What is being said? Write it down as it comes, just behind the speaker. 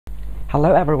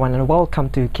Hello everyone and welcome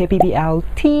to KruPeeBangL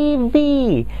TV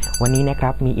วันนี้นะครั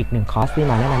บมีอีกหนึ่งคอร์สที่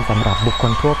มาแนะนำสำหรับบุคค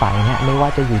ลทั่วไปนะไม่ว่า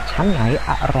จะอยู่ชั้นไหน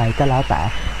อะไรก็แล้วแต่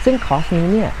ซึ่งคอร์สนี้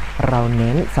เนี่ยเราเ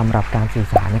น้นสำหรับการสื่อ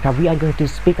สารนะครับ We are going to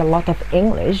speak a lot of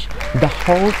English the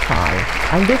whole time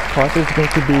and this course is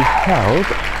going to be held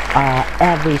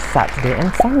every Saturday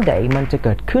and Sunday มันจะเ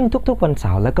กิดขึ้นทุกๆวันเส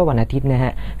าร์และก็วันอาทิตย์นะฮ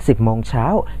ะ 10 โมงเช้า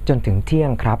จนถึงเที่ย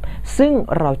งครับซึ่ง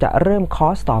เราจะเริ่มคอ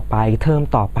ร์สต่อไปเทอม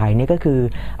ต่อไปนี่ก็คือ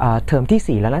เทอม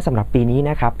ที่ 4 แล้วนะสำหรับปีนี้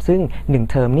นะครับซึ่ง1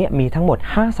เทอมเนี่ยมีทั้งหมด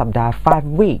5สัปดาห์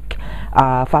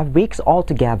5 weeks all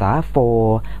together for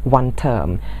one term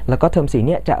แล้วก็เทอม 4 เ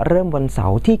นี่ยจะเริ่มวันเสา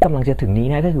ร์ที่กำลังจะถึงนี้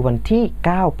นะก็คือวันที่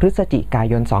 9 พฤศจิกา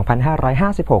ยน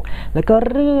 2556 แล้วก็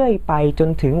เรื่อยไปจน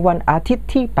ถึงวันอาทิตย์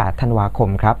ที่ 8 ธันวาค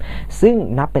มครับซึ่ง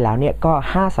นับไปแล้วเนี่ยก็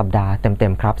5สัปดาห์เต็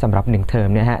มๆครับสำหรับ1เทอม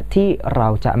นะฮะที่เรา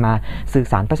จะมาสื่อ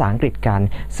สารภาษาอังกฤษกัน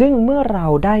ซึ่งเมื่อเรา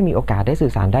ได้มีโอกาสได้สื่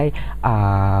อสารได้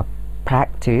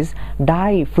practice ได้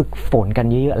ฝึกฝนกัน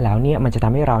เยอะๆแล้วเนี่ยมันจะท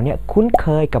ำให้เราเนี่ยคุ้นเค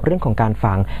ยกับเรื่องของการ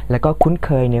ฟังแล้วก็คุ้นเค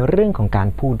ยในเรื่องของการ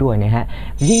พูดด้วยนะฮะ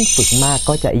ยิ่งฝึกมาก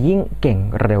ก็จะยิ่งเก่ง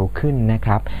เร็วขึ้นนะค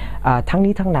รับทั้ง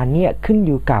นี้ทั้งนั้นเนี่ยขึ้นอ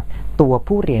ยู่กับตัว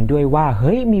ผู้เรียนด้วยว่าเ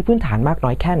ฮ้ยมีพื้นฐานมากน้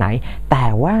อยแค่ไหนแต่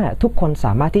ว่าทุกคนส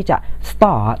ามารถที่จะ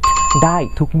start ได้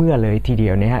ทุกเมื่อเลยทีเดี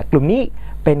ยวนะฮะกลุ่มนี้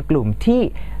เป็นกลุ่มที่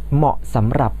เหมาะส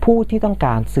ำหรับผู้ที่ต้องก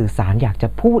ารสื่อสารอยากจะ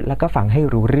พูดแล้วก็ฟังให้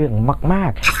รู้เรื่องมา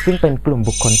กๆซึ่งเป็นกลุ่ม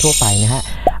บุคคลทั่วไปนะฮะ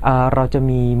เราจะ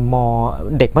มี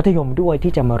เด็กมัธยมด้วย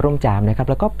ที่จะมาร่วมแจมนะครับ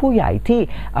แล้วก็ผู้ใหญ่ที่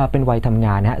เป็นวัยทำง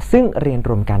านนะฮะซึ่งเรียนร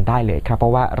วมกันได้เลยครับเพรา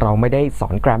ะว่าเราไม่ได้สอ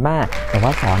น grammar แต่ว่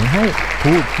าสอนให้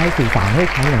พูดให้สื่อสารให้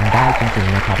ใช้งานได้จริง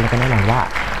ๆนะครับแล้วก็แน่นอนว่า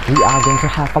we are going to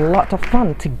have a lot of fun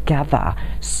together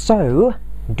so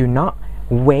do not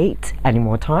wait any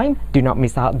more time. Do not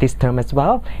miss out this term as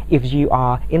well. If you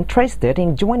are interested in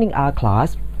joining our class,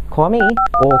 call me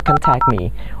or contact me.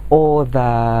 All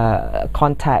the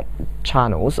contact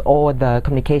channels or the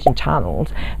communication channels,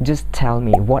 just tell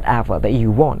me whatever that you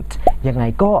want. ยังไง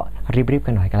ก็รีบๆ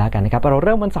กันหน่อยกันแล้วกันนะครับเราเ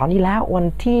ริ่มวันเสาร์นี้แล้ววัน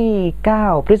ที่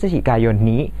 9 พฤศจิกายน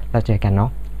นี้เราเจอกันเนาะ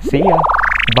See ya.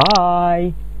 Bye.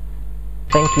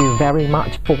 Thank you very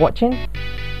much for watching.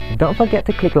 Don't forget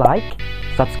to click like,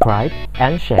 subscribe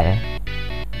and share.